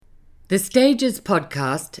The Stages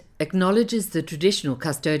podcast acknowledges the traditional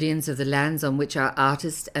custodians of the lands on which our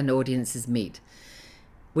artists and audiences meet.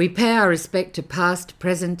 We pay our respect to past,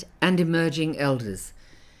 present, and emerging elders.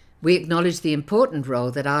 We acknowledge the important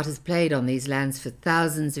role that art has played on these lands for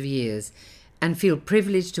thousands of years and feel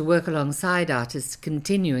privileged to work alongside artists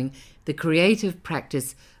continuing the creative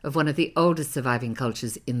practice of one of the oldest surviving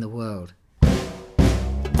cultures in the world.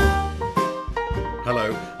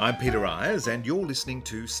 Hello, I'm Peter Ayres and you're listening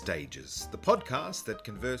to Stages, the podcast that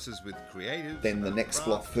converses with creatives. Then the next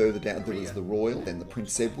block further down there was the Royal, then the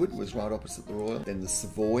Prince Edward was right opposite the Royal, then the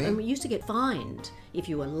Savoy. And we used to get fined if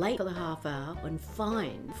you were late for the half hour and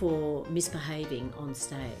fined for misbehaving on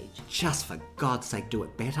stage. Just for God's sake, do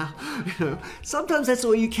it better. Sometimes that's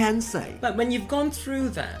all you can say. But when you've gone through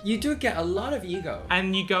that, you do get a lot of ego.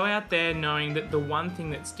 And you go out there knowing that the one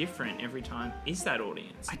thing that's different every time is that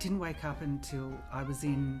audience. I didn't wake up until I was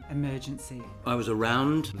in emergency. I was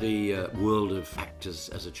around the world of actors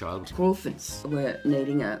as a child. Crawfords were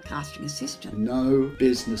needing a casting assistant. No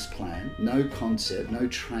business plan, no concept, no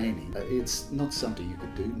training. It's not something you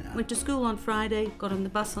could do now. Went to school on Friday, got on the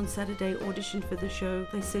bus on Saturday, auditioned for the show.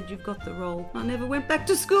 They said, "You've got the role." I never went back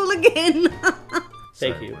to school again.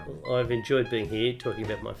 Thank you. I've enjoyed being here talking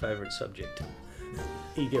about my favourite subject.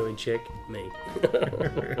 Ego in check, me.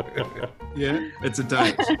 Yeah, it's a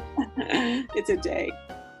date. It's a date.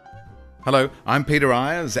 Hello, I'm Peter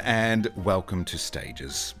Ayres and welcome to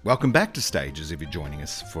Stages. Welcome back to Stages if you're joining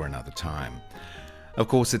us for another time. Of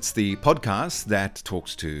course, it's the podcast that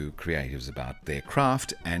talks to creatives about their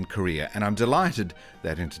craft and career, and I'm delighted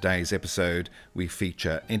that in today's episode we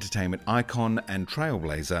feature entertainment icon and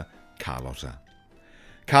trailblazer Carlotta.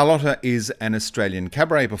 Carlotta is an Australian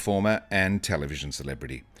cabaret performer and television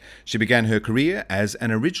celebrity. She began her career as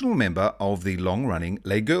an original member of the long-running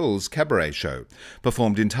Les Girls cabaret show,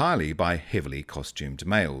 performed entirely by heavily costumed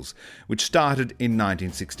males, which started in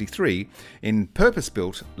 1963 in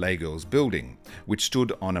purpose-built Les Girls building, which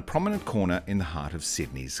stood on a prominent corner in the heart of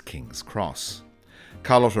Sydney's King's Cross.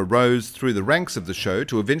 Carlotta rose through the ranks of the show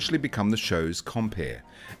to eventually become the show's compere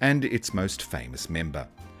and its most famous member.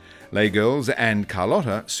 Les Girls and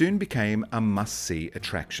Carlotta soon became a must-see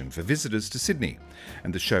attraction for visitors to Sydney,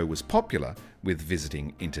 and the show was popular with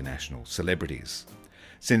visiting international celebrities.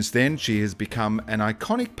 Since then, she has become an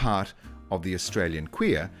iconic part of the Australian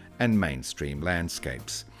queer and mainstream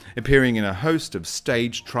landscapes, appearing in a host of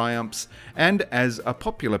stage triumphs and as a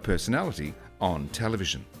popular personality on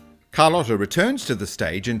television. Carlotta returns to the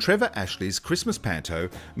stage in Trevor Ashley's Christmas panto,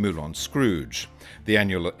 Moulin Scrooge. The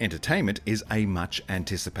annual entertainment is a much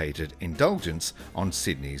anticipated indulgence on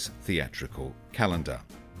Sydney's theatrical calendar.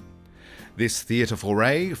 This theatre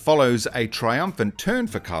foray follows a triumphant turn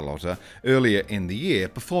for Carlotta earlier in the year,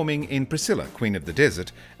 performing in Priscilla, Queen of the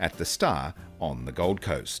Desert, at the Star on the Gold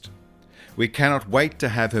Coast. We cannot wait to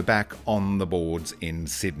have her back on the boards in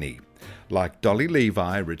Sydney. Like Dolly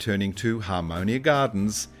Levi returning to Harmonia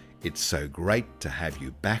Gardens, it's so great to have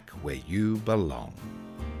you back where you belong.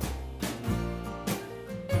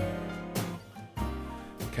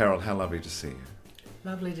 Carol, how lovely to see you.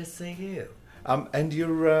 Lovely to see you. And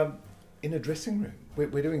you're in a dressing room.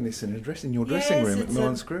 We're doing this in your dressing room at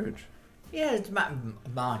Moulin Scrooge. Yeah,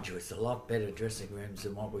 mind you, it's a lot better dressing rooms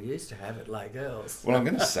than what we used to have at Les Girls. Well, I'm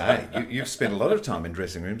going to say, you've spent a lot of time in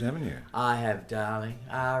dressing rooms, haven't you? I have, darling.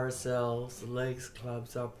 RSLs, the Leagues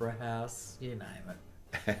Clubs, Opera House, you name it.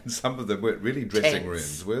 And some of them weren't really dressing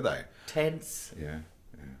rooms, were they? Tents. Yeah.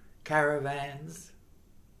 Caravans.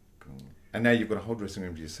 Cool. And now you've got a whole dressing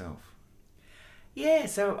room to yourself. Yeah,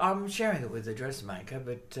 so I'm sharing it with the dressmaker,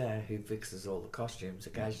 but who fixes all the costumes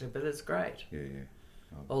occasionally, but it's great. Yeah.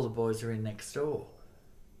 All the boys are in next door.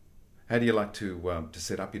 How do you like to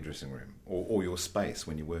set up your dressing room or your space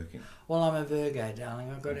when you're working? Well, I'm a Virgo,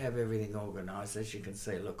 darling. I've got to have everything organised. As you can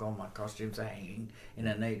see, look, all my costumes are hanging in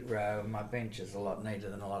a neat row, and my bench is a lot neater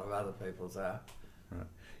than a lot of other people's are. Right.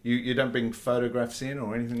 You don't bring photographs in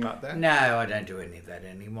or anything like that? No, I don't do any of that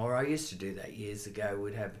anymore. I used to do that years ago.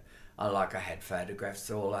 I had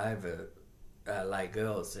photographs all over Les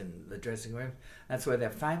Girls in the dressing room. That's where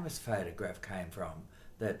that famous photograph came from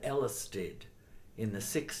that Ellis did in the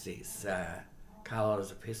 60s.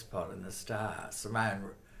 Carlotta's a piss pot in the Star.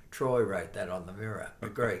 Simone Troy wrote that on the mirror, the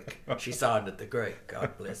Greek. She signed it the Greek,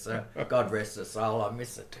 God bless her. God rest her soul, I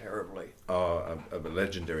miss her terribly. Oh, a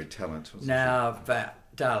legendary talent, wasn't she? No,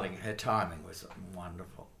 darling, her timing was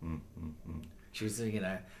wonderful. She was,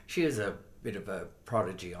 she was a bit of a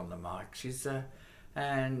prodigy on the mic.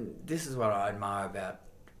 And this is what I admire about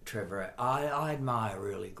Trevor. I admire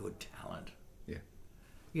really good talent.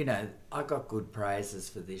 Yeah. I got good praises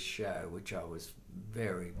for this show, which I was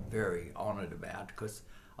very, very honoured about, because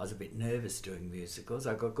I was a bit nervous doing musicals.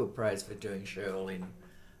 I got good praise for doing Cheryl in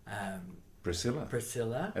Priscilla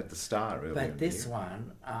at the Star earlier. But this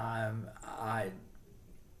one,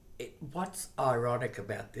 what's ironic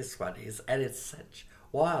about this one is, and it's such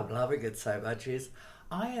why I'm loving it so much is,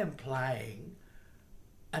 I am playing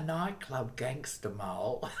a nightclub gangster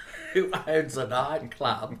mole who owns a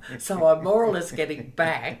nightclub, so I'm more or less getting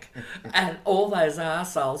back at all those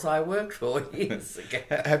arseholes I worked for years ago.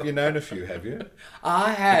 Have you known a few, have you?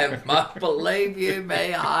 I have, believe you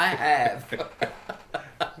me, I have.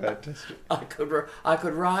 Fantastic. I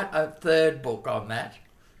could write a third book on that.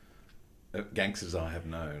 Gangsters I Have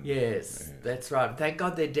Known. Yes, that's right. Thank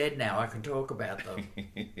God they're dead now. I can talk about them.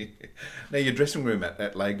 Now, your dressing room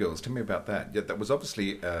at Les Girls, tell me about that. Yeah, that was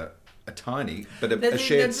obviously a tiny, but a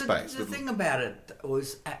shared space. The thing about it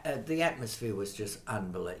was the atmosphere was just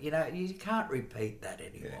unbelievable. You know, you can't repeat that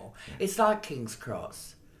anymore. Yeah. It's like King's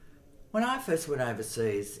Cross. When I first went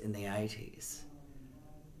overseas in the 80s,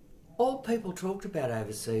 all people talked about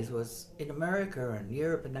overseas was in America and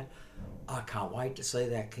Europe and that. I can't wait to see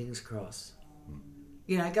that King's Cross.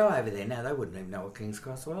 You know, go over there now. They wouldn't even know what King's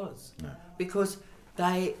Cross was, because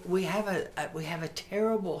we have a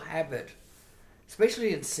terrible habit,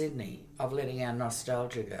 especially in Sydney, of letting our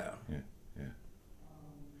nostalgia go. Yeah.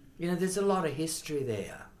 You know, there's a lot of history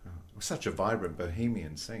there. It was such a vibrant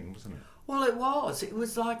bohemian scene, wasn't it? Well, it was. It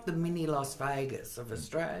was like the mini Las Vegas of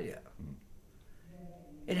Australia.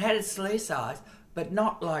 It had its lee size, but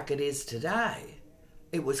not like it is today.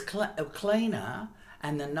 It was cleaner,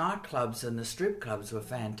 and the nightclubs and the strip clubs were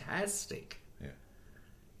fantastic. Yeah.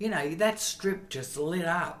 You know, that strip just lit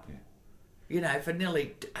up. Yeah. You know, for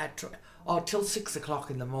nearly till 6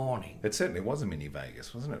 o'clock in the morning. It certainly was a mini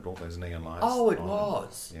Vegas, wasn't it? All those neon lights. Oh, it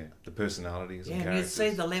was. Yeah, the personalities and characters. Yeah, and you'd see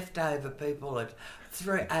the leftover people at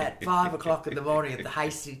 5 o'clock in the morning at the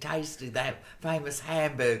Hasty Tasty, that famous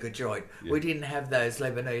hamburger joint. Yeah. We didn't have those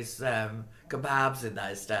Lebanese kebabs in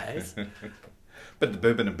those days. But the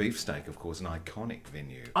Bourbon and Beefsteak, of course, an iconic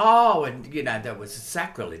venue. Oh, and, you know, that was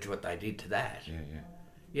sacrilege what they did to that. Yeah.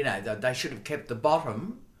 You know, they should have kept the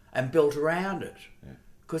bottom and built around it. Yeah.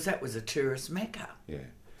 Because that was a tourist mecca. Yeah.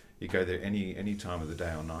 You go there any time of the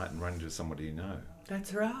day or night and run into somebody you know.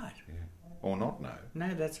 That's right. Yeah. Or not know.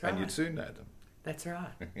 No, that's right. And you'd soon know them. That's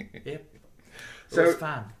right. Yep. It was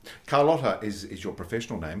fun. Carlotta is your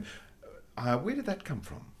professional name. Where did that come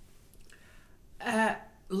from?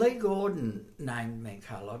 Lee Gordon named me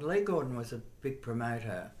Carlotta. Lee Gordon was a big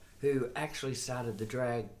promoter who actually started the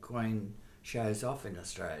drag queen shows off in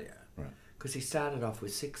Australia. Right. Because he started off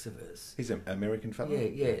with 6 of us. He's an American fellow?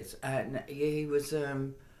 Yeah, yes. He was...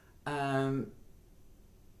 I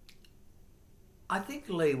think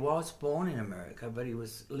Lee was born in America, but he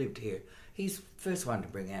lived here. He's the first one to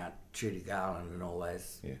bring out Judy Garland and all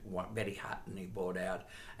those. Yeah. Betty Hutton he brought out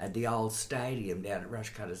at the old stadium down at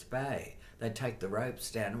Rushcutters Bay. They'd take the ropes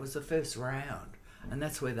down. It was the first round, and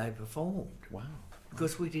that's where they performed. Wow.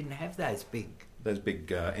 Because we didn't have those big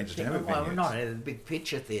entertainment venues. Well, not the big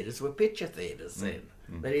picture theatres. Were picture theatres then.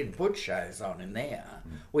 They didn't put shows on in there.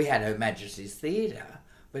 We had Her Majesty's Theatre,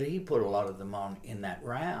 but he put a lot of them on in that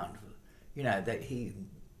round. You know, that he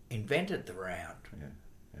invented the round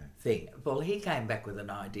thing. Well, he came back with an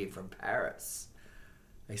idea from Paris.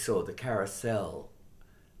 He saw the Carousel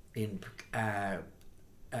in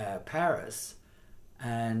Paris,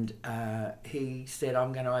 and he said,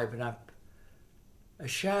 I'm going to open up a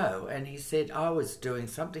show. And he said, I was doing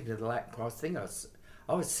something to the Latin Cross thing. I was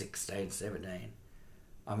 16, 17.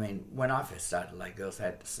 I mean, when I first started Les Girls, they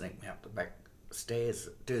had to sneak me up the back stairs,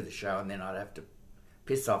 do the show, and then I'd have to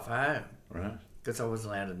piss off home. Right. Because I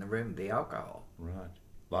wasn't allowed in the room with the alcohol. Right.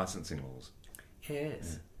 Licensing laws.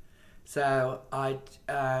 Yes. Yeah. So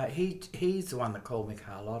he's the one that called me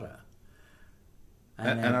Carlotta.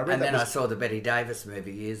 And then I saw the Betty Davis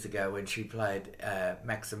movie years ago when she played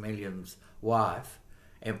Maximilian's wife,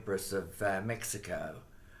 Empress of Mexico.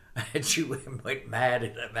 And she went mad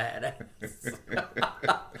in a madhouse.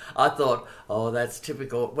 I thought, oh, that's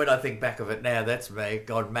typical. When I think back of it now, that's me,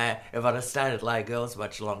 gone mad. If I'd have stayed at Les Girls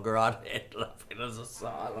much longer, I'd end up in an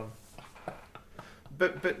asylum.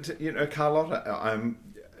 But you know, Carlotta,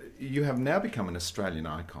 you have now become an Australian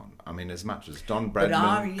icon. I mean, as much as Don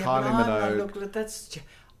Bradman, Kylie Minogue. Look,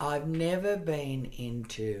 I've never been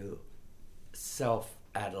into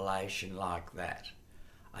self-adulation like that.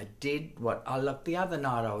 I did the other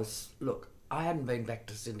night I hadn't been back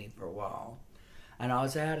to Sydney for a while, and I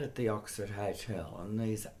was out at the Oxford Hotel, and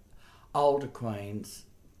these older queens,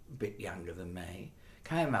 a bit younger than me,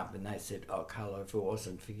 came up and they said, oh, Carlo, if it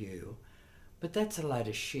wasn't for you. But that's a load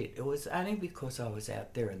of shit. It was only because I was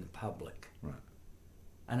out there in the public. Right.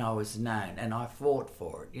 and I was known, and I fought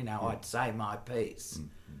for it. You know, I'd say my piece,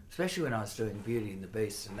 especially when I was doing Beauty and the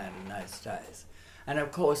Beast and that in those days. And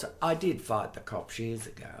of course, I did fight the cops years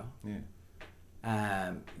ago.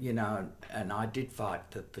 Yeah. You know, and I did fight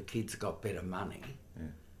that the kids got better money.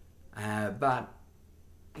 But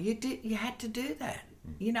you had to do that.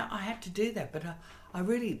 You know, I had to do that. But I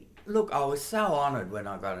really, look, I was so honoured when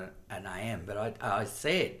I got an AM, but I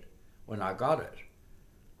said when I got it,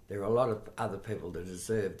 there are a lot of other people that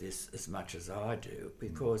deserve this as much as I do,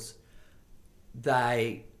 because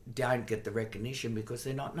they don't get the recognition because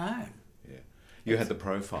they're not known. Yeah. You had the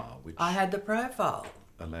profile, which I had the profile.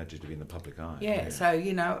 allowed you to be in the public eye. Yeah, so,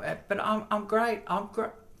 you know, but I'm great.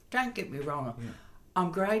 Don't get me wrong.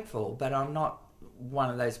 I'm grateful, but I'm not one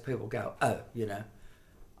of those people go, oh, you know,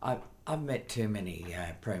 I've met too many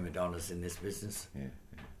prima donnas in this business. Yeah.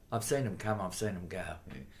 I've seen them come, I've seen them go.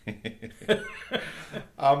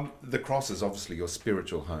 The Cross is obviously your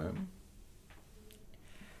spiritual home.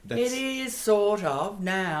 It is sort of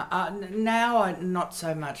now. Now I'm not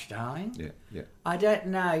so much, darling. Yeah, yeah. I don't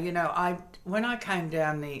know. You know, when I came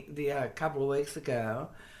down the couple of weeks ago,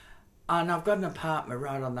 and I've got an apartment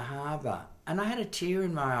right on the harbour, and I had a tear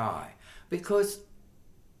in my eye because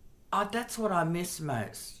that's what I miss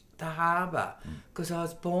most. The harbour, because I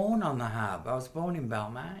was born on the harbour. I was born in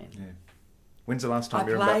Balmain. Yeah. When's the last time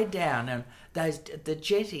I played down and the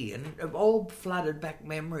jetty, and all flooded back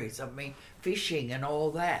memories of me fishing and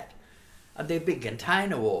all that. And they're big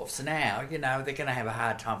container wharfs now. You know, they're going to have a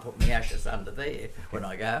hard time putting the ashes under there when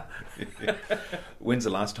I go. When's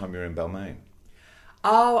the last time you were in Balmain?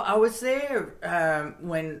 Oh, I was there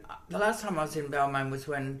when the last time I was in Balmain was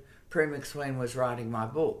when Prue McSween was writing my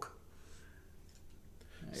book.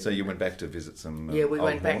 So you went back to visit some yeah, we old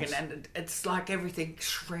went back, haunts? and it's like everything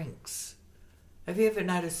shrinks. Have you ever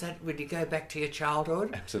noticed that when you go back to your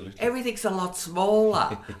childhood? Absolutely. Everything's a lot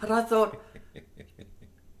smaller. And I thought,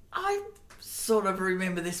 I sort of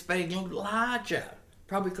remember this being larger,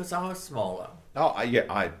 probably because I was smaller. Oh, yeah,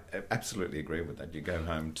 I absolutely agree with that. You go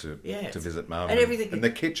home to visit Mum. And everything. And the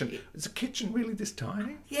kitchen. Is the kitchen really this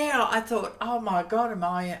tiny? Yeah, I thought, oh my God,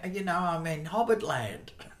 I'm in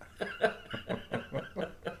Hobbitland.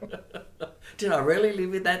 Did I really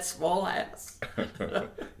live in that small house? Yeah,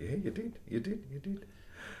 you did.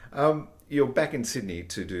 You're back in Sydney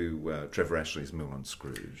to do Trevor Ashley's Mill on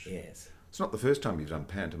Scrooge. Yes. It's not the first time you've done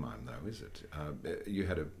pantomime, though, is it? You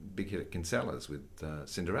had a big hit at Kinsella's with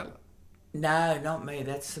Cinderella. No, not me.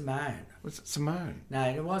 That's Simone. Was it Simone? No,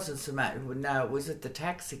 it wasn't Simone. No, it was at the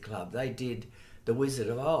Taxi Club. They did The Wizard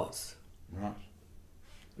of Oz. Right.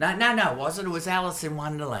 No, it wasn't. It was Alice in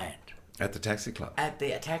Wonderland. At the Taxi Club? At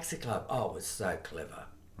the Taxi Club. Oh, it was so clever.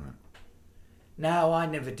 Right. No, I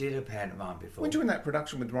never did a pantomime before. Weren't you in that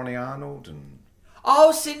production with Ronnie Arnold and...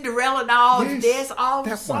 Oh, Cinderella, no, yes. Oh,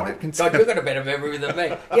 that sorry. one. God, you've got a better memory than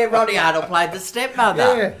me. Yeah, Ronnie Arnold played the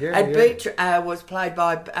stepmother. And Beach was played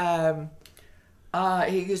by...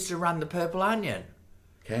 he used to run the Purple Onion.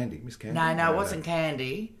 Candy, Miss Candy? No, it wasn't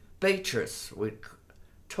Candy. Beatrice, with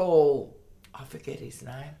tall... I forget his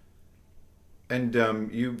name. And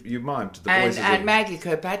you mimed the voices and Maggie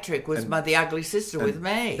Kirkpatrick was the ugly sister with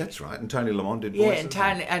me. That's right. And Tony Lamont did voices.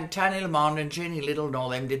 voices. And Tony Lamont and Jeannie Little and all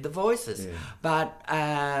them did the voices. Yeah.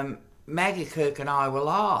 But Maggie Kirk and I were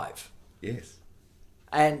live. Yes.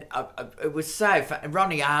 And it was so fun.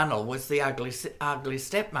 Ronnie Arnold was the ugly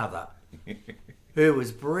stepmother, who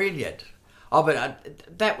was brilliant. Oh,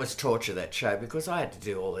 but that was torture, that show, because I had to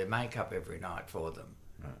do all their makeup every night for them.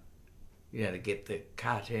 You know, to get the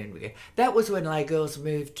cartoon. That was when Les Girls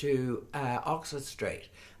moved to Oxford Street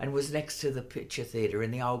and was next to the Picture Theatre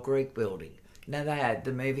in the old Greek building. You know, they had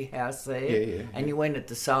the movie house there. Yeah. And you went at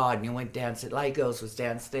the side and you went downstairs. Les Girls was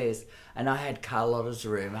downstairs and I had Carlotta's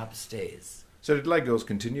room upstairs. So did Les Girls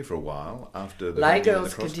continue for a while after the... Les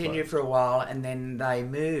Girls continued for a while, and then they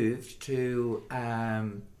moved to...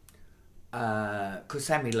 because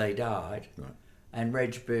Sammy Lee died. Right. And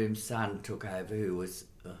Reg Boom's son took over, who was...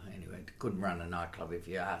 anyway, couldn't run a nightclub if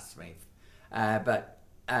you asked me.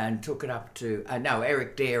 And took it up to...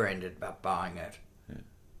 Eric Dare ended up buying it. Yeah.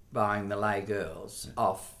 Buying the Les Girls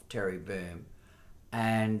off Terry Boom.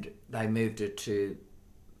 And they moved it to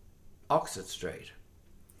Oxford Street.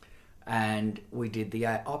 And we did the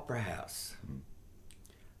Opera House. Mm.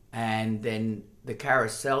 And then the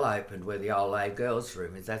Carousel opened, where the old Les Girls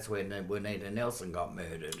room is. That's where Juanita Nelson got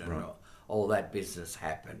murdered. And all that business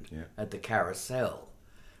happened at the Carousel.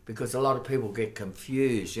 Because a lot of people get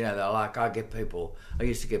confused, you know, they're like, I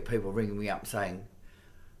used to get people ringing me up saying,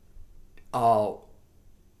 oh,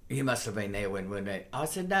 You must have been there when I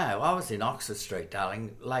said, no, I was in Oxford Street,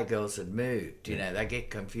 darling. Lay Girls had moved. You know, they get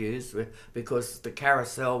confused because the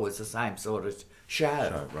Carousel was the same sort of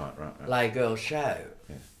show. Right. Lay Girls show.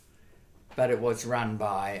 Yeah. But it was run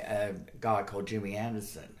by a guy called Jimmy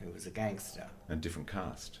Anderson, who was a gangster. And different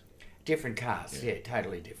cast. Different cast, yeah,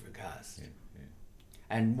 totally different cast. Yeah.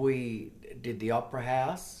 And we did the Opera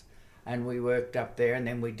House, and we worked up there, and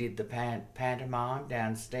then we did the pantomime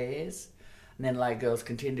downstairs. And then Lay Girls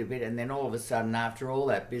continued a bit, and then all of a sudden, after all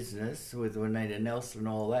that business with Juanita Nelson and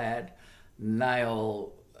all that, they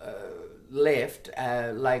all left.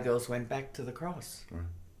 Lay Girls went back to the Cross. Right.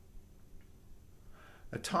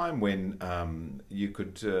 A time when you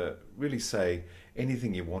could really say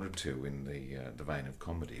anything you wanted to in the vein of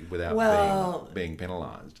comedy without being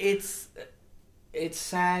penalised. It's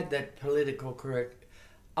sad that political correct.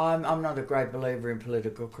 I'm not a great believer in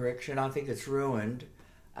political correction. I think it's ruined.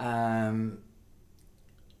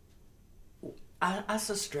 Us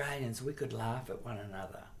Australians, we could laugh at one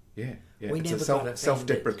another. Yeah. We it's never a got offended.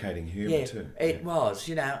 self-deprecating humour too. It was,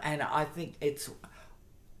 you know, and I think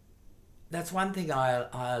that's one thing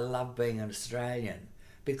I love being an Australian,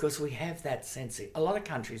 because we have that sense of, a lot of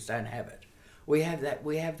countries don't have it. We have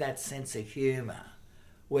that sense of humour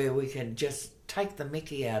where we can just take the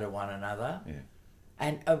mickey out of one another,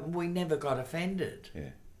 and we never got offended. Yeah.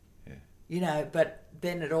 You know, but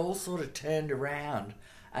then it all sort of turned around,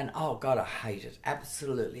 and oh God, I hate it.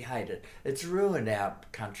 Absolutely hate it. It's ruined our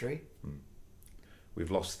country. We've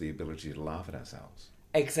lost the ability to laugh at ourselves.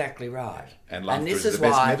 Exactly right. And laughter is the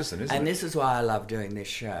best medicine, isn't it? And this is why I love doing this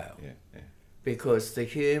show. Yeah. Because the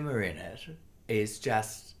humour in it is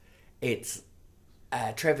just,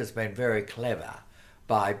 Trevor's been very clever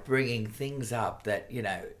by bringing things up that, you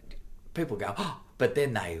know, people go, oh, but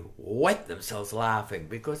then they wet themselves laughing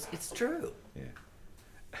because it's true. Yeah.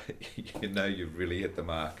 You know, you've really hit the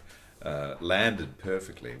mark, landed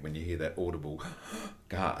perfectly when you hear that audible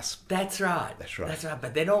gasp. That's right.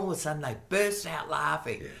 But then all of a sudden they burst out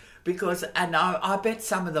laughing. Yeah. And I bet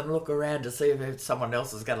some of them look around to see if someone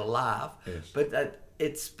else is going to laugh. Yes. But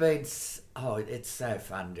it's been, it's so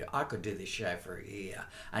fun. I could do this show for a year.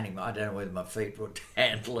 Anyway, I don't know whether my feet would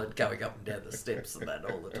handle it going up and down the steps and that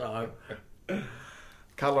all the time.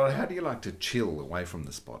 Carla, how do you like to chill away from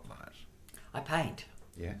the spotlight? I paint.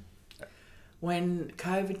 Yeah. When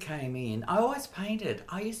COVID came in, I always painted.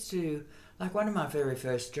 I used to, like one of my very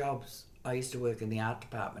first jobs, I used to work in the art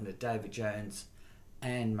department at David Jones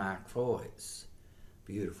and Mark Foy's.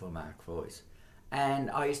 Beautiful Mark Foy's.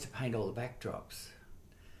 And I used to paint all the backdrops.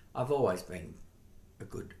 I've always been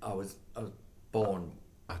I was born...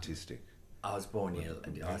 Artistic. I was born,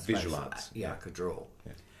 visual arts. Yeah, I could draw.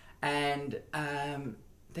 Yeah. And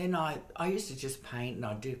then I used to just paint, and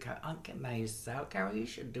I'd do, Uncle May used to say, oh, Carol, you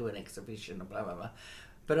should do an exhibition, and blah, blah, blah.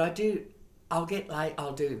 But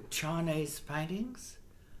I'll do Chinese paintings.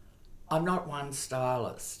 I'm not one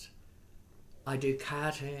stylist. I do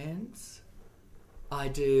cartoons. I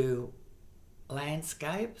do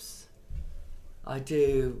landscapes. I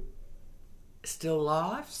do still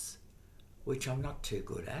lifes, which I'm not too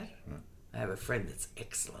good at. Right. I have a friend that's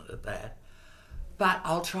excellent at that. But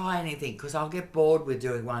I'll try anything because I'll get bored with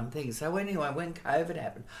doing one thing. So anyway, when COVID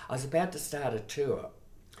happened, I was about to start a tour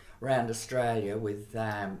around Australia with,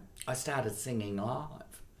 I started singing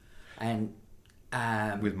live. And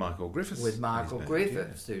with Michael Griffiths. With Michael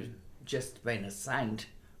Griffiths, who's just been a saint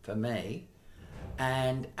for me.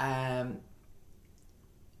 And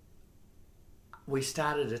we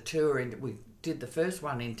started a tour, and we did the first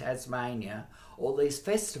one in Tasmania, all these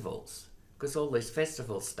festivals. Because all these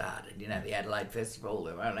festivals started, you know, the Adelaide Festival,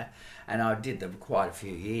 and I did them quite a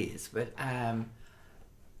few years. But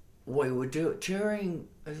we were touring,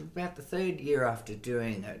 it was about the third year after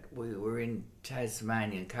doing it, we were in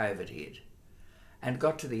Tasmania and COVID hit, and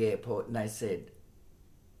got to the airport and they said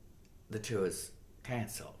the tour's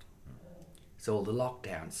cancelled. So all the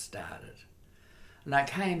lockdowns started. And I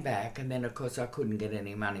came back, and then of course I couldn't get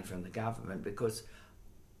any money from the government because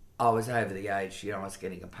I was over the age, you know, I was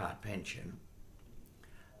getting a part pension.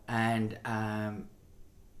 And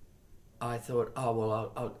I thought, oh,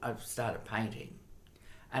 well, I've started painting.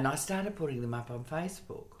 And I started putting them up on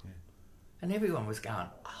Facebook. Yeah. And everyone was going,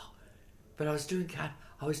 oh. But I was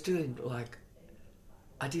doing like,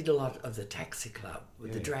 I did a lot of the Taxi Club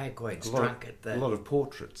with the drag queens drunk at the... A lot of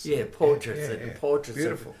portraits. Yeah, portraits. Yeah. Portraits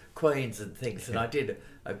Beautiful. of queens and things. And I did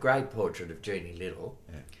a great portrait of Jeannie Little.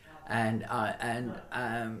 Yeah. And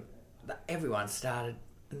everyone started,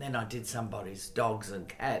 and then I did somebody's dogs and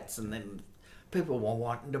cats, and then people were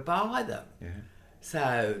wanting to buy them. Yeah.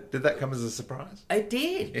 So did that come as a surprise? It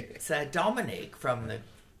did. So Dominic from the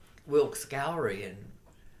Wilkes Gallery in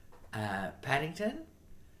Paddington.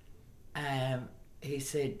 He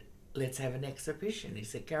said, let's have an exhibition. He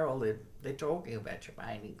said, Carol, they're talking about your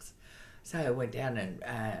paintings. So I went down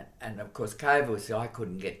and of course COVID, I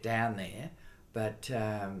couldn't get down there, but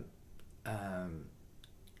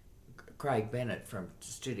Craig Bennett from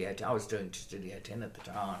Studio 10, I was doing Studio 10 at the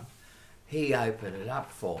time, he opened it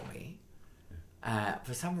up for me.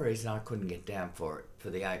 For some reason I couldn't get down for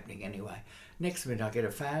the opening anyway. Next minute I get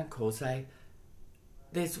a phone call say,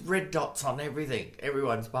 there's red dots on everything,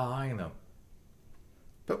 everyone's buying them.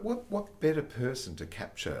 But what better person to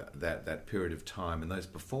capture that period of time and those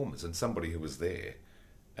performers than somebody who was there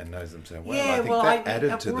and knows them so well? Yeah, I think well, that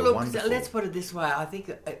added to the wonderful... Let's put it this way, I think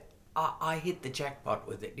I hit the jackpot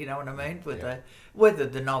with it, you know what I mean? With whether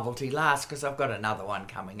the novelty lasts, because I've got another one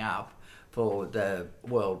coming up for the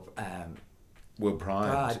World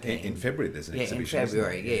Pride in February. There's an exhibition. In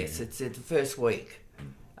February, yes. It's the first week.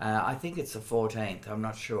 I think it's the 14th. I'm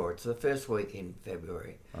not sure. It's the first week in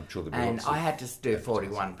February. I'm sure the and I had to do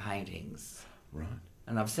 41 paintings. Right.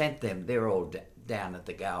 And I've sent them. They're all down at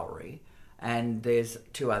the gallery. And there's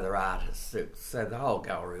 2 other artists. So the whole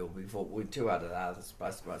gallery will be full with 2 other artists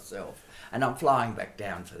plus myself. And I'm flying back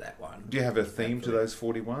down for that one. Do you have a theme to those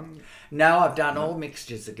 41? No, I've done all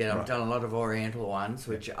mixtures again. I've done a lot of Oriental ones,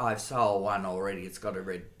 which I've sold one already. It's got a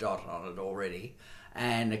red dot on it already.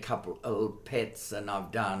 And a couple of pets, and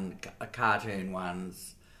I've done cartoon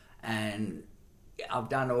ones, and I've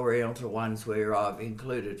done Oriental ones where I've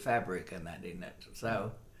included fabric and that in it.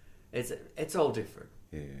 So it's all different.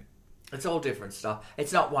 Yeah. It's all different stuff.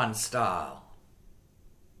 It's not one style.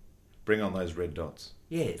 Bring on those red dots.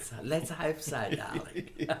 Yes, let's hope so, darling.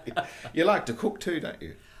 You like to cook too, don't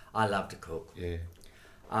you? I love to cook. Yeah.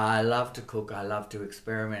 I love to cook. I love to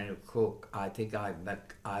experiment and cook. I think I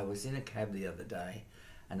was in a cab the other day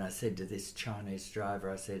and I said to this Chinese driver,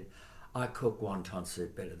 I said, I cook wonton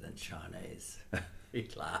soup better than Chinese. He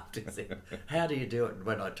laughed. He said, how do you do it? And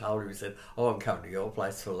when I told him, he said, I'm coming to your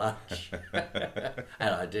place for lunch.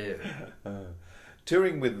 And I do.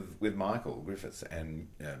 Touring with Michael Griffiths and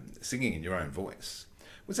singing in your own voice,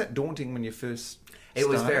 was that daunting when you first It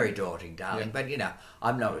was very daunting, darling. Yeah. But,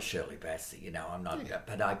 I'm not a Shirley Bassey, I'm not,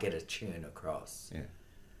 but I get a tune across. Yeah.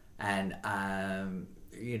 And, and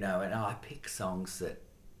I pick songs that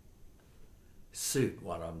suit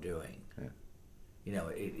what I'm doing. Yeah.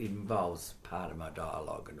 It involves part of my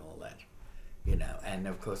dialogue and all that, and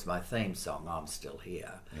of course my theme song, I'm Still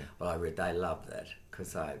Here. Yeah. Well, they love that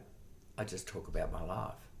because I just talk about my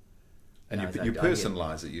life. And you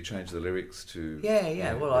personalise it, you change the lyrics to...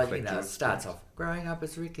 Yeah. Well, it starts off, growing up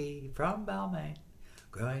as Ricky from Balmain,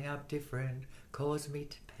 growing up different, caused me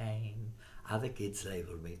to pain. Other kids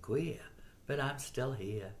labelled me queer, but I'm still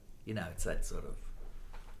here. It's that sort of...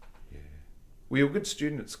 Yeah. Were you a good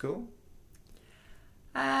student at school?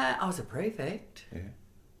 I was a prefect. Yeah.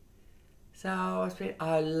 So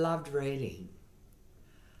I loved reading.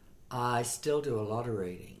 I still do a lot of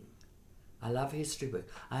reading. I love history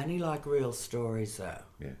books. I only like real stories, though.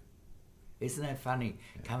 Yeah. Isn't that funny?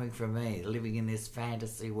 Yeah. Coming from me, living in this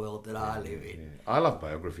fantasy world that I live in. Yeah. I love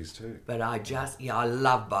biographies too. But I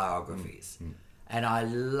love biographies. And I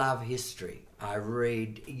love history. I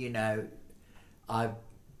read, I've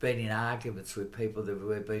been in arguments with people that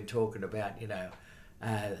we've been talking about,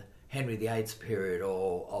 Henry VIII's period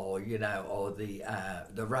or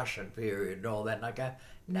the Russian period and all that. And I go,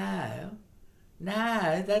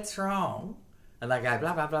 no, that's wrong. And they go,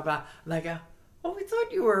 blah, blah, blah, blah. And they go, oh, we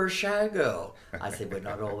thought you were a showgirl. I said, we're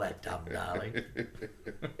not all that dumb, darling.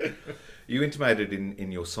 You intimated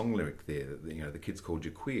in your song lyric there that the kids called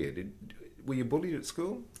you queer. Were you bullied at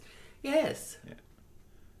school? Yes. Yeah.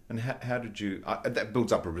 And how did you... that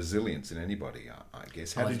builds up a resilience in anybody, I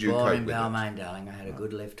guess. How did you cope with it? I was born in Balmain, darling. I had a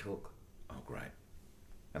good left hook. Oh, great.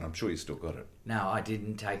 And I'm sure you still got it. No, I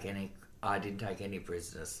didn't take any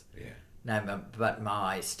prisoners. Yeah. No, but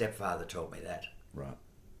my stepfather taught me that. Right.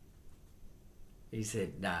 He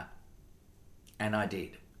said, nah. And I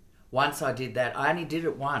did. Once I did that, I only did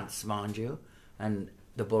it once, mind you, and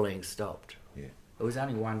the bullying stopped. Yeah. There was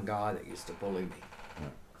only one guy that used to bully me.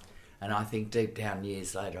 Right. And I think deep down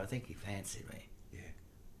years later, I think he fancied me.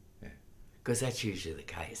 Yeah. Because that's usually the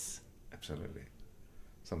case. Absolutely.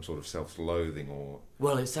 Some sort of self-loathing or...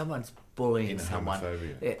 Well, if someone's bullying someone...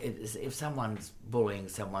 homophobia. If someone's bullying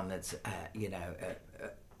someone that's,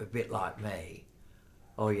 a bit like me,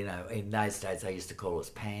 or, in those days they used to call us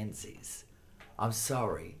pansies, I'm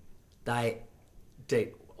sorry. Years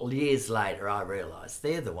later I realised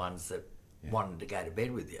they're the ones that wanted to go to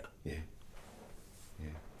bed with you. Yeah.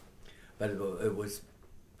 Yeah. But it was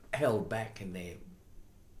held back in there.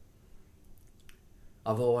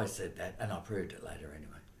 I've always said that, and I proved it later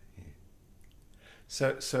anyway. Yeah.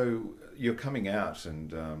 So you're coming out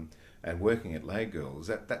and working at Lay Girls.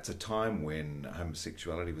 That's a time when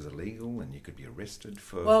homosexuality was illegal and you could be arrested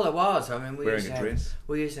for. Well, it was. I mean, wearing a dress.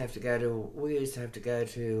 We used to have to go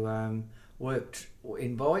to work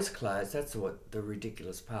in boys' clothes. That's what the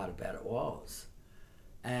ridiculous part about it was,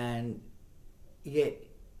 and yet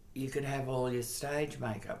you could have all your stage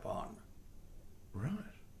makeup on. Right.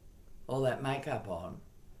 All that makeup on,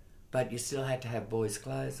 but you still had to have boys'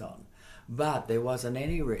 clothes on. But there wasn't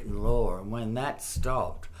any written law, and when that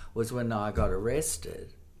stopped was when I got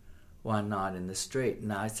arrested one night in the street,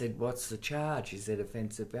 and I said, "What's the charge?" He said,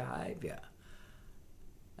 "Offensive behaviour."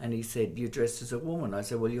 And he said, "You're dressed as a woman." I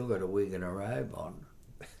said, "Well, you've got a wig and a robe on.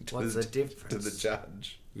 What's the difference?" To the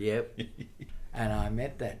judge. Yep. And I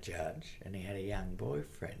met that judge, and he had a young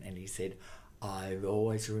boyfriend, and he said, "I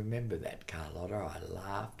always remember that, Carlotta." I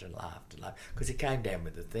laughed and laughed and laughed, because he came down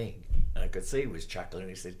with the thing, and I could see he was chuckling.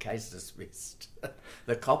 He said, "Case dismissed."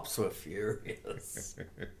 The cops were furious.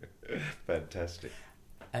 Fantastic.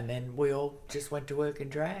 And then we all just went to work in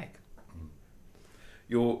drag.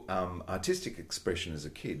 Your artistic expression as a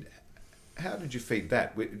kid, how did you feed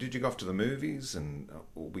that? Did you go off to the movies and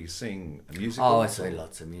were you seeing a musical? Oh, I saw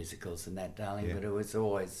lots of musicals and that, darling, Yeah. but it was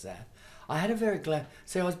always... I had a very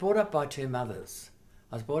See, I was brought up by two mothers.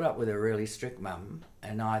 I was brought up with a really strict mum,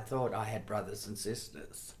 and I thought I had brothers and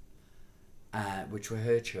sisters, which were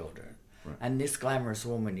her children. Right. And this glamorous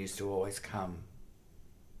woman used to always come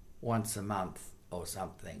once a month or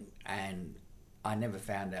something, and I never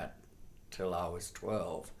found out till I was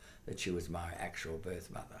 12 that she was my actual birth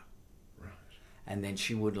mother. Right. And then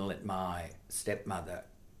she wouldn't let my stepmother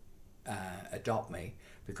adopt me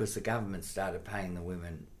because the government started paying the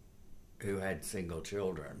women who had single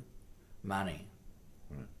children money.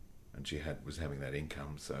 Right. And she was having that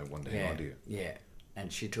income, so one day Yeah, on to you. yeah.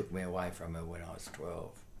 And she took me away from her when I was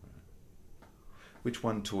 12. Which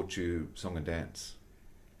one taught you song and dance?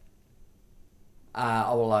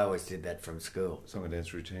 Well, I always did that from school. Song and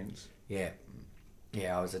dance routines? Yeah.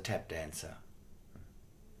 Yeah, I was a tap dancer.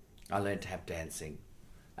 I learned tap dancing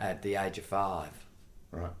at the age of 5.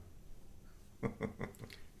 Right.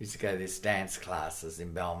 Used to go to these dance classes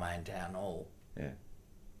in Balmain Town Hall. Yeah.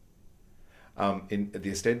 In the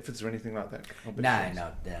Eisteddfods or anything like that?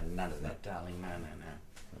 No, none of that, darling. No.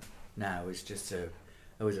 No, it was just it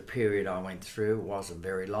was a period I went through. It wasn't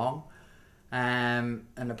very long. And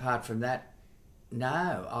apart from that,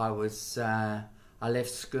 no, I left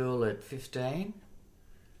school at 15,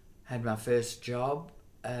 had my first job,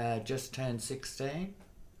 just turned 16,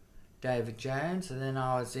 David Jones, and then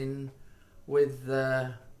I was in with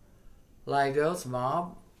the Lay Girls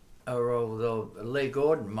mob, or the Lee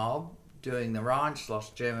Gordon mob, doing the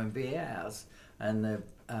Rheinschloss German Beer House and the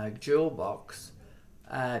Jewel Box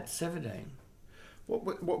at 17.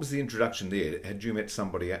 What was the introduction there? Had you met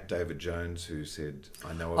somebody at David Jones who said,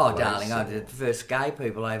 "I know a Oh, place"? darling, the first gay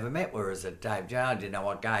people I ever met were at Dave Jones. I didn't know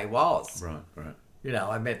what gay was. Right. You know,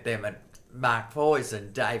 I met them at Mark Foy's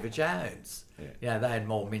and David Jones. Yeah. You know, they had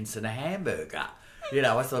more mince than a hamburger. You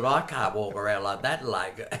know, I thought, I can't walk around like that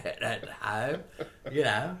at home. You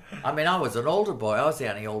know, I mean, I was an altar boy. I was the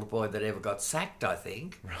only altar boy that ever got sacked, I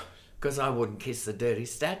think, because I wouldn't kiss the dirty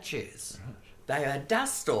statues. Right. They had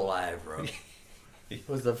dust all over them. It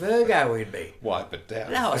was the Virgo in me. Wipe it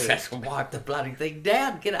down. No, I was just wipe the bloody thing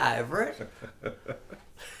down. Get over it.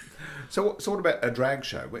 So what about a drag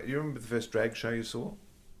show? Do you remember the first drag show you saw?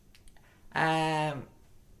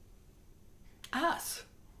 Us.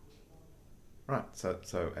 Right,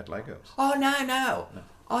 so at Lay Girls. Oh, no.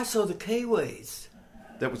 I saw the Kiwis.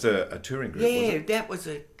 That was a touring group, was Yeah, it? that was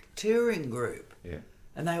a touring group. Yeah.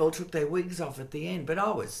 And they all took their wigs off at the end, but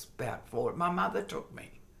I was about 4. My mother took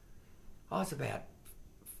me. I was about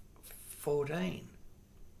 14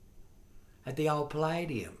 at the old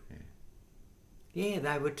Palladium. Yeah,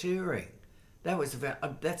 they were touring. That's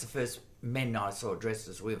the first men I saw dressed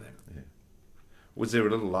as women. Yeah. Was there a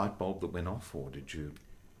little light bulb that went off, or did you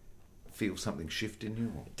feel something shift in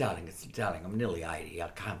you? Or? Darling, I'm nearly 80. I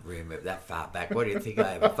can't remember that far back. What do you think?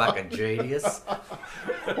 I am a fucking genius?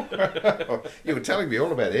 You were telling me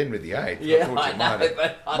all about Henry VIII. Yeah, I thought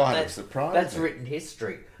you might have surprised that's me. written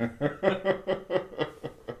history.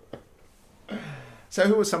 So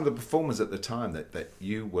who were some of the performers at the time that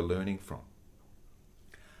you were learning from?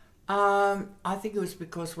 I think it was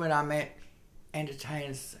because when I met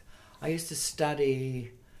entertainers, I used to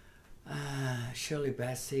study Shirley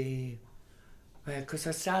Bassey, because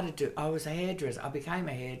I was a hairdresser. I became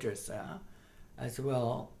a hairdresser as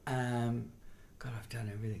well. God, I've done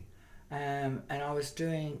everything. And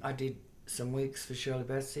I did some wigs for Shirley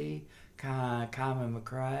Bassey, Carmen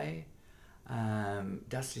McRae,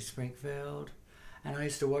 Dusty Springfield, and I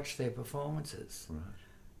used to watch their performances. Right.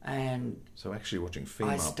 And so actually watching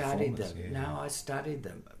female I studied them. performers, yeah. No, I studied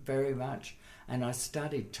them very much, and I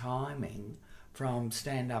studied timing from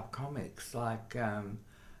stand-up comics like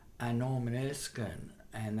Norman Erskine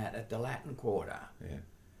and that at the Latin Quarter. Yeah.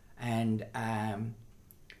 And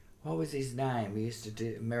what was his name? He used to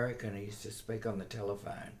do American. He used to speak on the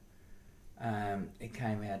telephone. It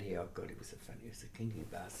came out here. Oh God, he was a kinky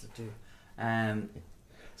bastard too.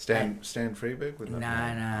 Stan Freberg?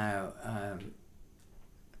 No.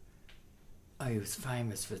 He was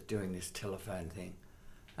famous for doing this telephone thing,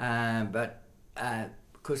 but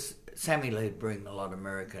because Sammy Lee'd bring a lot of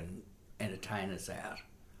American entertainers out.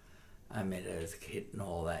 I met her as a kid and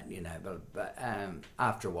all that, you know, but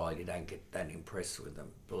after a while you don't get that impressed with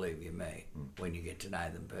them, believe you me, when you get to know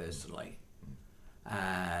them personally.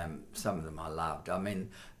 Some of them I loved. I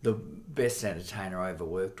mean, the best entertainer I ever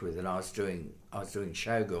worked with, and I was doing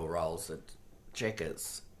showgirl roles at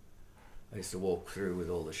Checkers. I used to walk through with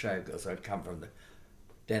all the showgirls. I'd come from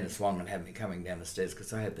Dennis Wong and have me coming down the stairs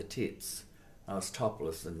because I had the tits. I was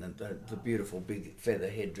topless and the beautiful big feather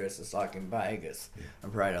headdresses like in Vegas. Yeah. I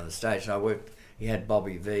parade on the stage. And he had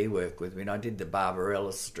Bobby V work with me, and I did the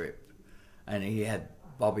Barbarella strip. And he had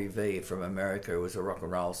Bobby V from America, who was a rock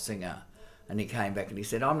and roll singer. And he came back and he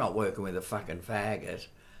said, I'm not working with a fucking faggot.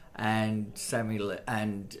 And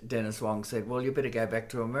and Dennis Wong said, well, you better go back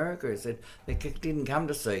to America. He said, they didn't come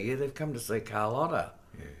to see you, they've come to see Carlotta.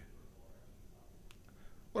 Yeah.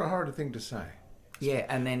 What a horrible thing to say. Yeah,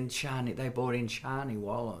 and then they brought in Shani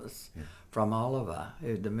Wallace from Oliver,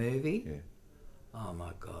 the movie. Yeah. Oh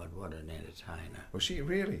my God, what an entertainer. Was she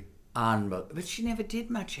really? Unbelievable. But she never did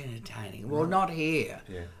much entertaining. Well, not here.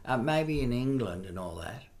 Yeah. Maybe in England and all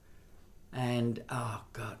that. And, oh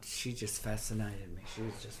God, she just fascinated me. She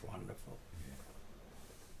was just wonderful.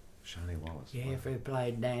 Shani Wallace. Yeah, who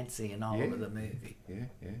played Nancy in Oliver the movie. Yeah.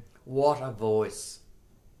 What a voice.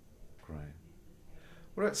 Great.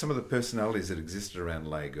 What about some of the personalities that existed around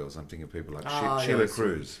Lay Girls? I'm thinking of people like Oh, Sheila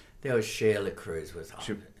Cruz. There was Sheila Cruz.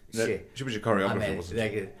 She was your choreographer,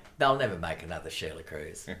 wasn't she? They'll never make another Sheila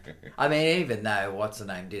Cruz. I mean, even though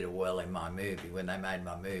what's-her-name did it well in my movie, when they made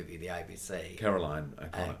my movie, the ABC. Caroline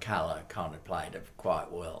O'Connor. O'Connor played it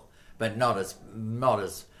quite well. But not as...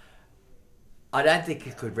 I don't think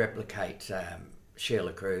you could replicate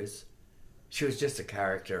Sheila Cruz. She was just a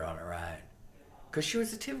character on her own. Because she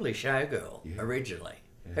was a Tivoli showgirl originally.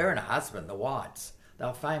 Yeah. Her and her husband, the Whites, they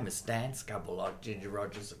were a famous dance couple like Ginger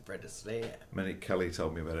Rogers and Fred Astaire. Monique Kelly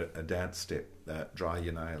told me about a dance step, Dry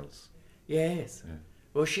Your Nails. Yes. Yeah.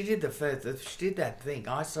 Well, she did that thing.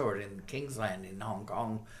 I saw it in Kingsland in Hong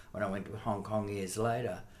Kong when I went to Hong Kong years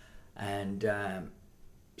later. And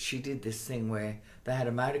she did this thing where they had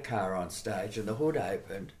a motor car on stage and the hood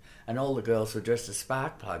opened and all the girls were dressed as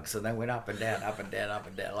spark plugs, and they went up and down, up and down, up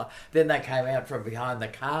and down. Then they came out from behind the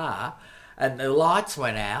car and the lights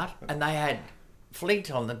went out and they had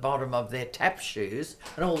fleet on the bottom of their tap shoes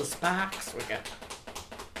and all the sparks were going.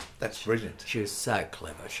 That's brilliant. She was so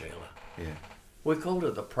clever, Sheila. Yeah. We called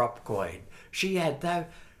her the prop queen. She had, though,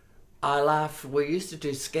 I laugh, we used to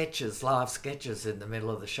do live sketches in the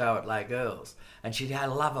middle of the show at Lay Girls, and she'd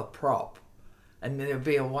love a prop. And there'd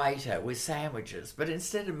be a waiter with sandwiches, but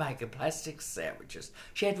instead of making plastic sandwiches,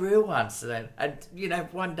 she had real ones. And you know,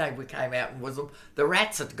 one day we came out and the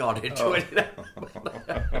rats had got into it.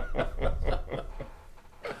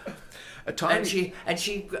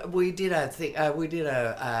 We did a thing. We did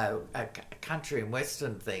a country and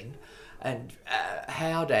western thing, and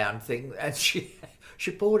how down thing, and she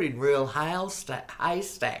brought in real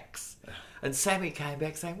haystacks, and Sammy came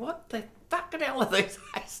back saying, "What the fucking hell are these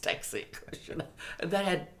haystacks here?" And they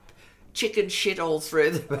had chicken shit all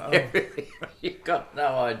through them and everything. You got no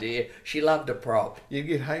idea. She loved a prop. You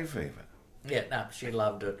get hay fever. Yeah, no, she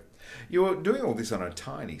loved it. You were doing all this on a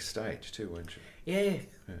tiny stage too, weren't you? Yeah,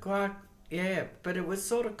 quite. Yeah, but it was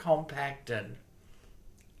sort of compact and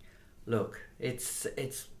look, it's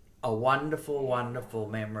a wonderful, wonderful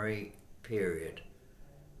memory period.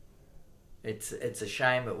 It's a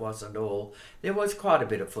shame it wasn't all. There was quite a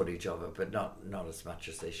bit of footage of it, but not as much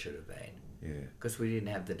as there should have been. Yeah. Because we didn't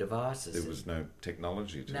have the devices. There was no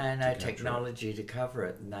technology to technology to cover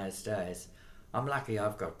it in those days. I'm lucky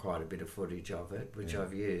I've got quite a bit of footage of it, which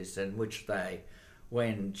I've used, and which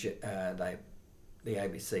when the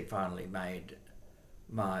ABC finally made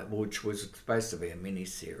which was supposed to be a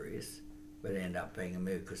mini-series, but it ended up being a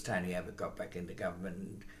movie because Tony Abbott got back into government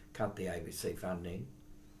and cut the ABC funding.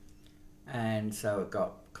 And so it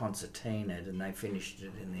got concertinaed and they finished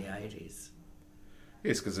it in the 80s.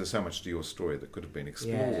 Yes, because there's so much to your story that could have been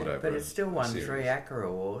explored but it still won 3 ACCA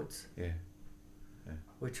Awards. Yeah. I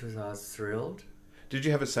was thrilled. Did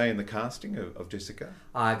you have a say in the casting of Jessica?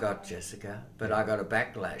 I got Jessica, but I got a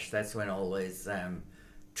backlash. That's when all these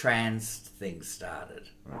trans things started.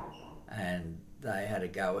 Right. And they had a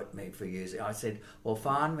go at me for using... I said, well,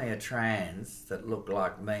 find me a trans that looked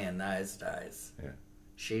like me in those days. Yeah.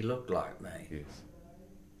 She looked like me. Yes.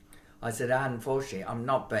 I said, unfortunately, I'm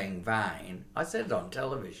not being vain. I said it on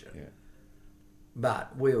television. Yeah.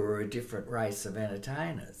 But we were a different race of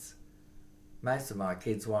entertainers. Most of my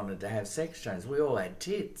kids wanted to have sex changes. We all had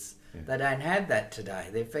tits. Yeah. They don't have that today.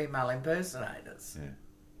 They're female impersonators. Yeah.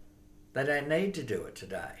 They don't need to do it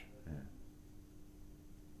today. Yeah.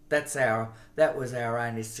 That was our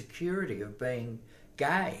only security of being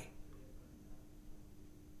gay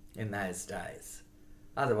in those days.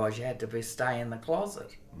 Otherwise, you had to stay in the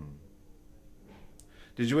closet. Mm.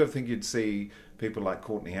 Did you ever think you'd see people like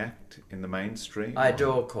Courtney Act in the mainstream? I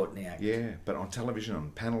adore Courtney Act. Yeah, but on television,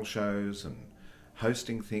 on panel shows and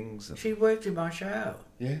hosting things. And... She worked in my show.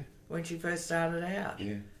 Yeah. When she first started out.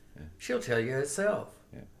 Yeah. Yeah. She'll tell you herself.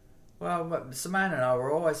 Yeah. Well, Simone and I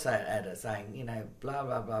were always at her saying, you know, blah,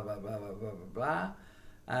 blah, blah, blah, blah, blah, blah,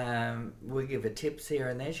 blah. We give her tips here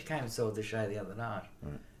and there. She came and saw the show the other night.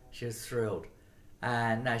 Right. She was thrilled.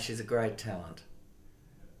 No, she's a great talent.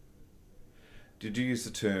 Did you use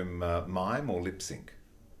the term mime or lip sync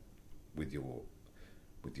with your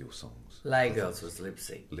songs? Lay Girls was lip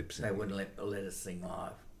sync. Lip sync. They wouldn't let us sing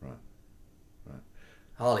live. Right. Right.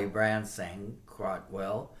 Holly Brown sang quite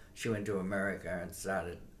well. She went to America and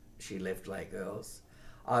she left Lay Girls.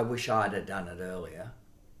 I wish I'd have done it earlier,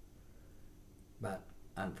 but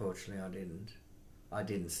unfortunately I didn't. I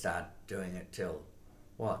didn't start doing it till,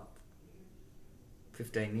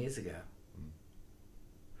 15 years ago.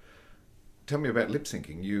 Tell me about lip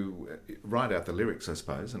syncing. You write out the lyrics, I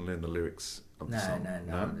suppose, and learn the lyrics of the song.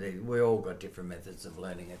 No. We all got different methods of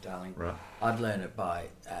learning it, darling. Right. I'd learn it by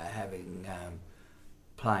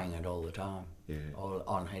playing it all the time. Yeah. Or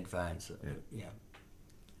on headphones. Yeah.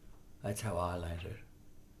 That's how I learned it.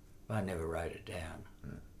 I never wrote it down.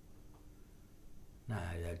 Yeah. No,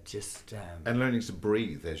 just... and learning to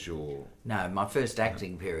breathe as you're... No, my first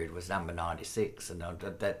acting period was number 96, and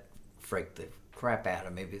that freaked the crap out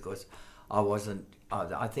of me because I wasn't...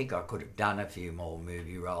 I think I could have done a few more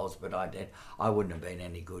movie roles, but I wouldn't have been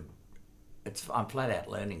any good. I'm flat out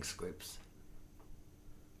learning scripts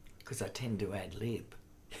because I tend to ad-lib.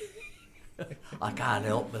 I can't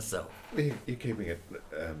help myself. You're keeping it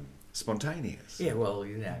spontaneous. Yeah, well,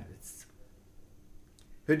 you know, it's...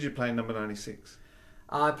 Who did you play in number 96?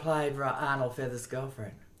 I played Arnold Feather's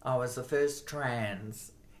girlfriend. I was the first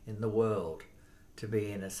trans in the world to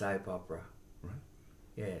be in a soap opera. Right.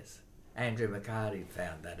 Yes. Andrew McCarty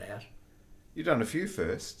found that out. You've done a few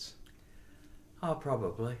firsts. Oh,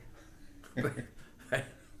 probably.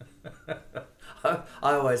 I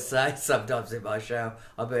always say sometimes in my show,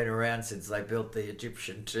 I've been around since they built the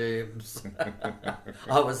Egyptian tombs.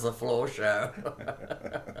 I was the floor show.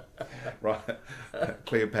 Right.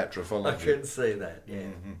 Cleopatra followed I can see that, yeah.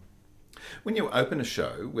 Mm-hmm. When you open a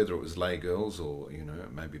show, whether it was Lay Girls or,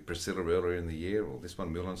 maybe Priscilla earlier in the year, or this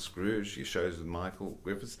one, Moulin Scrooge, your shows with Michael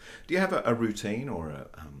Griffiths, do you have a routine or a...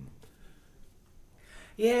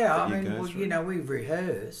 Yeah, I mean, we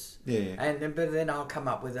rehearse. Yeah. But then I'll come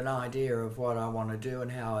up with an idea of what I want to do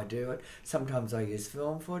and how I do it. Sometimes I use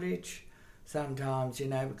film footage. Sometimes,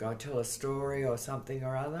 I tell a story or something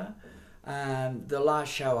or other. The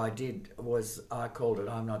last show I did I called it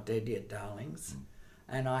I'm Not Dead Yet, Darlings.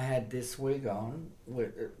 And I had this wig on,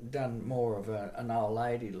 done more of an old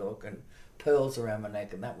lady look and pearls around my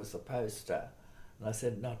neck, and that was the poster. And I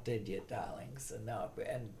said, Not Dead Yet, Darlings.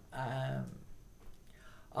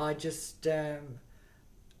 I just,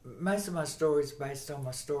 most of my stories are based on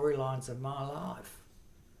my storylines of my life.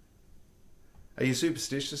 Are you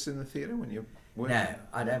superstitious in the theatre when you're working? No,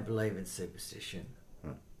 I don't believe in superstition.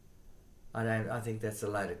 Right. I think that's a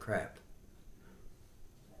load of crap.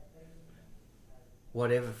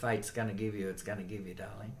 Whatever fate's going to give you, it's going to give you,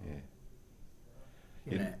 darling.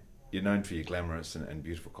 Yeah. You're known for your glamorous and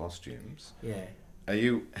beautiful costumes. Yeah. Are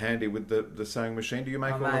you handy with the sewing machine? Do you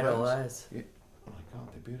make all those? Yeah. Oh my God,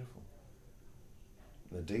 they're beautiful.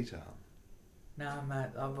 The detail. No, mate,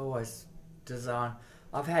 I've always designed...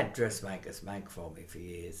 I've had dressmakers make for me for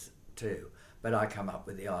years too, but I come up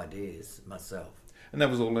with the ideas myself. And that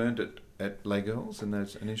was all learned at Lay Girls in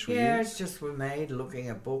those initial years? Yeah, it's just for me, looking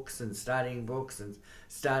at books and studying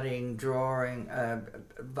drawing,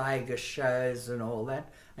 Vegas shows and all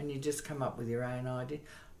that, and you just come up with your own idea.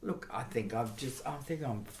 Look, I think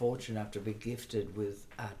I'm fortunate enough to be gifted with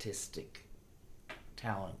artistic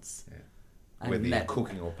talents. Yeah. Whether you're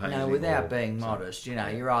cooking or painting. No, without being modest, you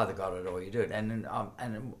either got it or you do it. And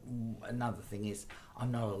another thing is,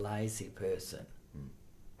 I'm not a lazy person.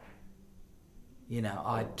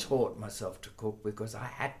 I taught myself to cook because I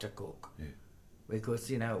had to cook. Yeah.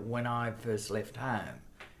 Because, when I first left home,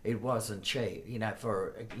 it wasn't cheap,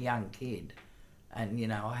 for a young kid.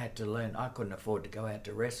 And, I had to learn. I couldn't afford to go out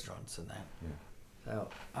to restaurants and that. Yeah. So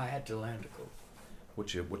I had to learn to cook.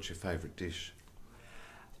 What's your favourite dish?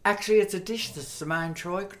 Actually, it's a dish that Simone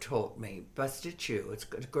Troy taught me, pasticcio. It's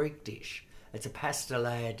a Greek dish. It's a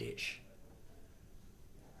pastelaire dish.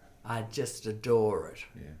 I just adore it.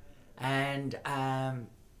 Yeah. And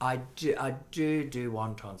I do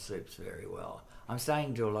wonton soups very well. I'm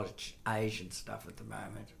starting to do a lot of Asian stuff at the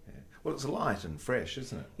moment. Yeah. Well, it's light and fresh,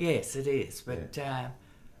 isn't it? Yes, it is.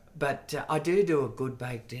 But I do a good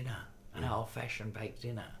baked dinner, an old-fashioned baked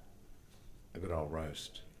dinner. A good old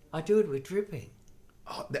roast. I do it with dripping.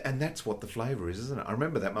 Oh, and that's what the flavour is, isn't it? I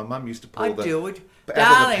remember that. My mum used to pour I do it.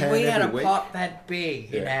 Darling, we had a pot that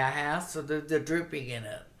big in our house with the dripping in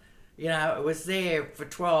it. It was there for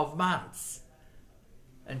 12 months.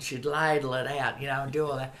 And she'd ladle it out, and do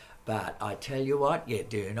all that. But I tell you what, you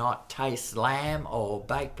do not taste lamb or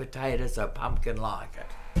baked potatoes or pumpkin like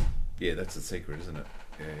it. Yeah, that's the secret, isn't it?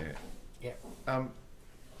 Yeah.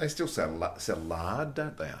 They still sell lard,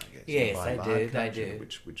 don't they, I guess? Yes, they do.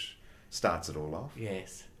 Which starts it all off.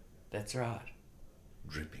 Yes, that's right.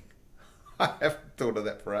 Dripping. I haven't thought of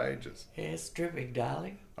that for ages. Yes, dripping,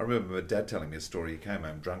 darling. I remember my dad telling me a story. He came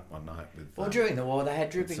home drunk one night with... Well, during the war, they had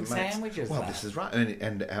dripping sandwiches. Well, this is right.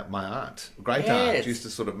 And my aunt, great aunt, used to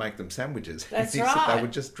sort of make them sandwiches. That's right. They were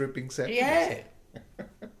just dripping sandwiches. Yeah.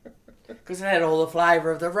 Because it had all the flavour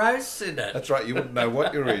of the roasts in it. That's right. You wouldn't know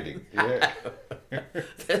what you're eating. Yeah.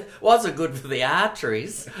 It wasn't good for the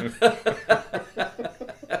arteries.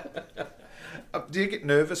 Do you get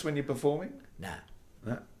nervous when you're performing? No.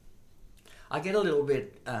 No? I get a little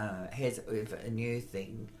bit hesitant with a new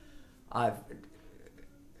thing. I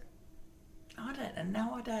don't.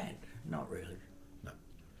 No, I don't. Not really. No.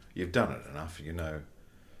 You've done it enough,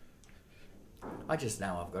 I just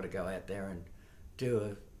know I've got to go out there and do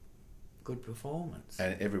a good performance.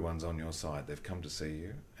 And everyone's on your side. They've come to see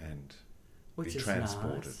you and be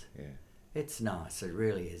transported. Nice. Yeah. It's nice. It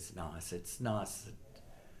really is nice. It's nice.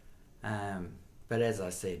 But as I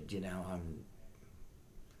said,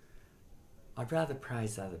 I'd rather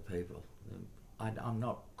praise other people. I'm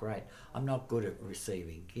not great. I'm not good at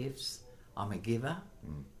receiving gifts. I'm a giver.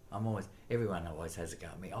 Everyone always has a go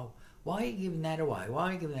at me. Oh, why are you giving that away? Why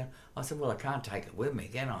are you giving that? I said, well, I can't take it with me,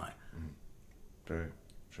 can I? True.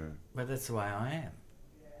 But that's the way I am.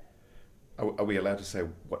 Are we allowed to say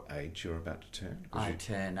what age you're about to turn? I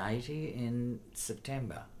turn 80 in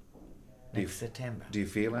September. Next September. Do you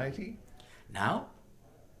feel 80? No.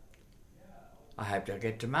 I hope to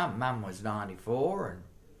get to Mum. Mum was 94 and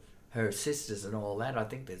her sisters and all that. I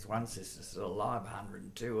think there's one sister still alive,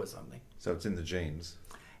 102 or something. So it's in the genes?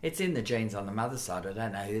 It's in the genes on the mother's side. I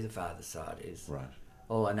don't know who the father's side is. Right.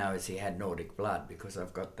 All I know is he had Nordic blood because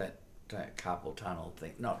I've got that carpal tunnel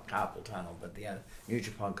thing. Not carpal tunnel, but the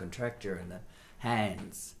Nutripon contracture in the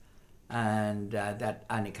hands. And that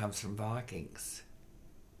only comes from Vikings.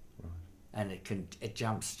 And it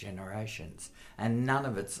jumps generations, and none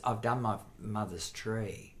of it's. I've done my mother's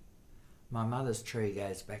tree. My mother's tree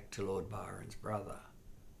goes back to Lord Byron's brother,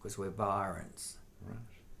 because we're Byrons. Right.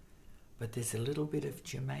 But there's a little bit of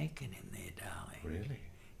Jamaican in there, darling. Really?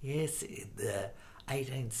 Yes, in the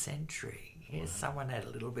 18th century. Yes, someone had a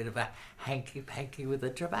little bit of a hanky-panky with a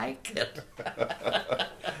Jamaican.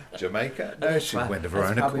 Jamaica? No, she went of her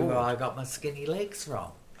own accord. That's probably where I got my skinny legs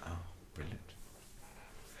from. Oh, brilliant.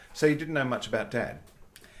 So you didn't know much about Dad?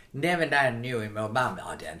 Never knew him or Mum.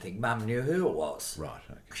 I don't think Mum knew who it was. Right,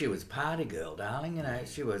 okay. She was a party girl, darling.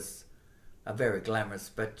 She was a very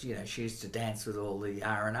glamorous, but, she used to dance with all the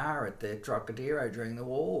R&R at the Trocadero during the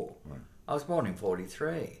war. Right. I was born in 43.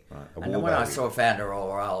 Right. And when I found her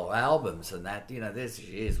all her old albums and that, there she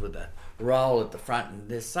is with a roll at the front and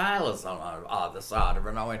there's sailors on either side of her.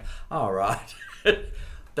 And I went, all right.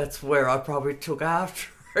 That's where I probably took after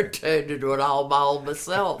her. Turned into an old mole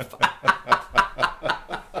myself.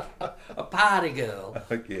 A party girl.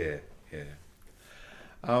 Yeah.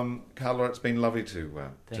 Carla, it's been lovely to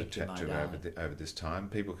chat to you over this time.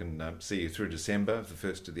 People can see you through December, the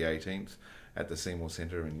 1st to the 18th, at the Seymour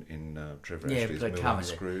Centre in Trevor Ashley's Mill on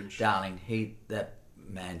Scrooge. Darling, that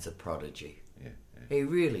man's a prodigy. Yeah. He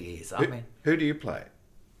really is. Who do you play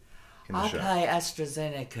in the show? I play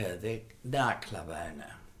AstraZeneca, the nightclub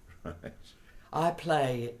owner. Right. I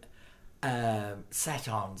play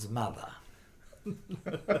Saton's mother.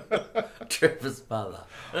 Trevor's mother.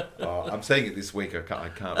 Oh, I'm seeing it this week. I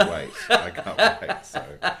can't wait. I can't wait. So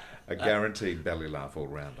a guaranteed belly laugh all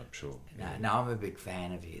round, I'm sure. No, I'm a big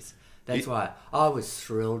fan of his. That's why I was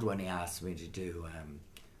thrilled when he asked me to do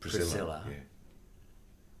Priscilla. Yeah.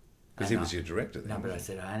 Because he was your director then. No, but I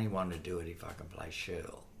said I only want to do it if I can play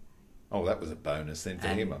Shirl. Oh, that was a bonus then for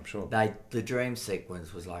him, I'm sure. The dream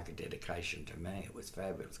sequence was like a dedication to me. It was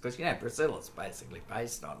fabulous. Because, Priscilla's basically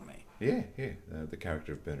based on me. Yeah. The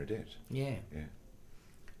character of Bernadette. Yeah.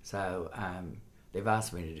 So they've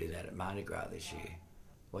asked me to do that at Mardi Gras this year.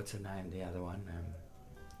 What's her name, the other one?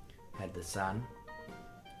 Had the son.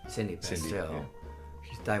 Cindy Pastel.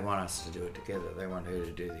 They want us to do it together. They want her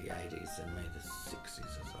to do the 80s and me the 60s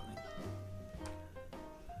or something.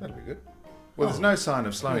 That'll be good. Well, there's no sign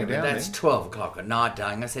of slowing down That's then. 12 o'clock at night,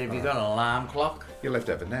 darling. I said, have you got an alarm clock? You'll have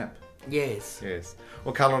to have a nap. Yes.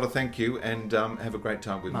 Well, Carlotta, thank you, and have a great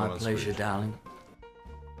time with My Moulin pleasure, Scrooge. darling.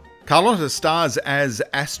 Carlotta stars as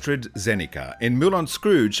Astrid Zenica in Moulin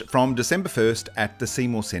Scrooge from December 1st at the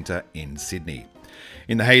Seymour Centre in Sydney.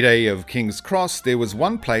 In the heyday of King's Cross, there was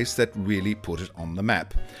one place that really put it on the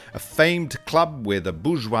map. A famed club where the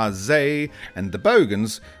bourgeoisie and the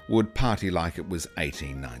bogans would party like it was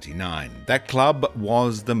 1899. That club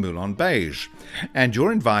was the Moulin Beige, and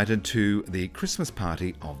you're invited to the Christmas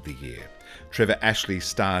party of the year. Trevor Ashley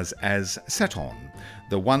stars as Saturn,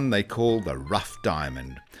 the one they call the Rough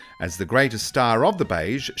Diamond. As the greatest star of the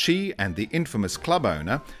Beige, she and the infamous club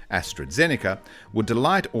owner, Astrid Zenica, would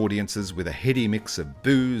delight audiences with a heady mix of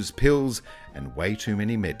booze, pills, and way too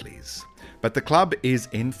many medleys. But the club is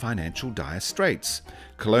in financial dire straits.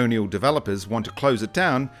 Colonial developers want to close it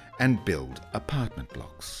down and build apartment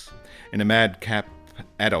blocks. In a madcap,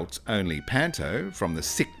 adults-only panto from the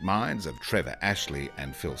sick minds of Trevor Ashley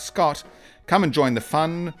and Phil Scott, come and join the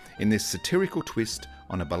fun in this satirical twist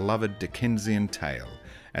on a beloved Dickensian tale,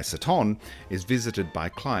 as Saturn is visited by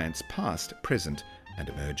clients past, present and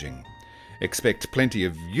emerging. Expect plenty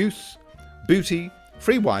of youth, booty,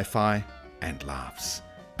 free Wi-Fi and laughs.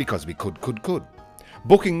 Because we could.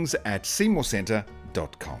 Bookings at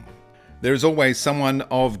seymourcentre.com. There is always someone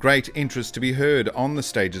of great interest to be heard on the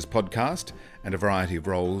Stages podcast, and a variety of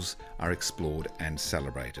roles are explored and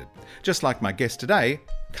celebrated. Just like my guest today,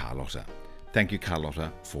 Carlotta. Thank you,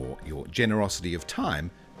 Carlotta, for your generosity of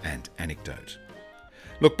time and anecdote.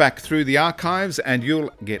 Look back through the archives and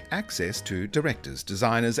you'll get access to directors,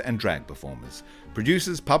 designers and drag performers,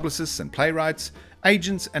 producers, publicists and playwrights,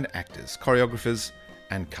 agents and actors, choreographers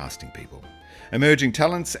and casting people, emerging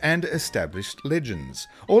talents and established legends,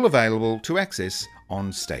 all available to access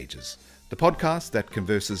on Stages, the podcast that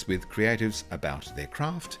converses with creatives about their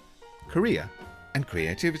craft, career and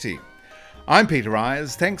creativity. I'm Peter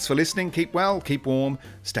Ayers. Thanks for listening. Keep well, keep warm,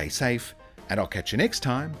 stay safe, and I'll catch you next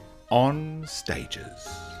time on Stages.